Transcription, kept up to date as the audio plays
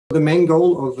The main goal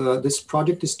of this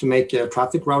project is to make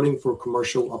traffic routing for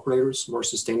commercial operators more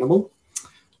sustainable.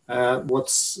 What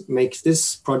makes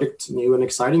this project new and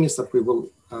exciting is that we will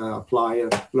apply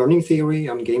learning theory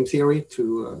and game theory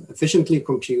to efficiently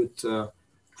compute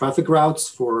traffic routes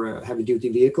for heavy-duty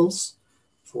vehicles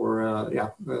for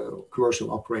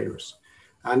commercial operators.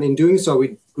 And in doing so,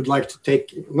 we would like to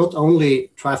take not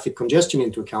only traffic congestion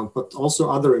into account, but also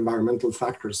other environmental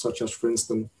factors, such as, for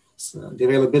instance, the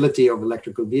availability of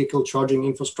electrical vehicle charging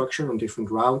infrastructure on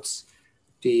different routes,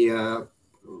 the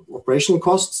operational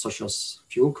costs, such as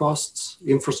fuel costs,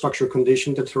 infrastructure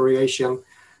condition deterioration,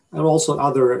 and also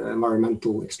other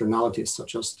environmental externalities,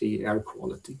 such as the air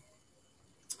quality.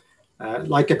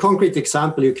 Like a concrete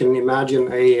example, you can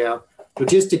imagine a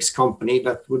logistics company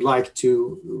that would like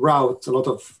to route a lot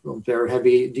of their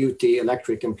heavy-duty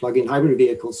electric and plug-in hybrid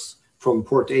vehicles from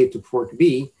port A to port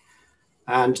B,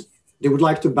 and they would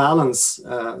like to balance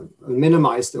and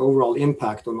minimize the overall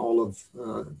impact on all of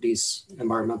these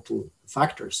environmental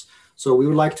factors. So we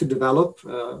would like to develop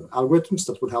algorithms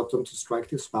that would help them to strike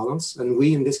this balance. And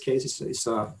we, in this case, is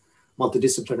a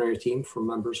multidisciplinary team from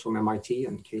members from MIT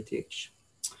and KTH.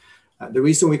 The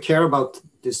reason we care about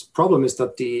this problem is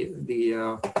that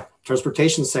the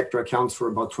transportation sector accounts for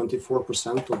about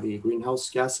 24% of the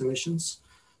greenhouse gas emissions.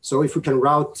 So if we can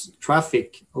route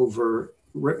traffic over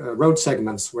road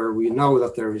segments where we know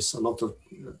that there is a lot of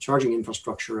charging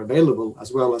infrastructure available,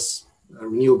 as well as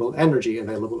renewable energy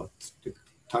available at the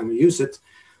time we use it,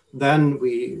 then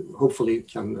we hopefully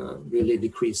can really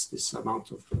decrease this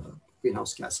amount of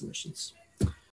greenhouse gas emissions.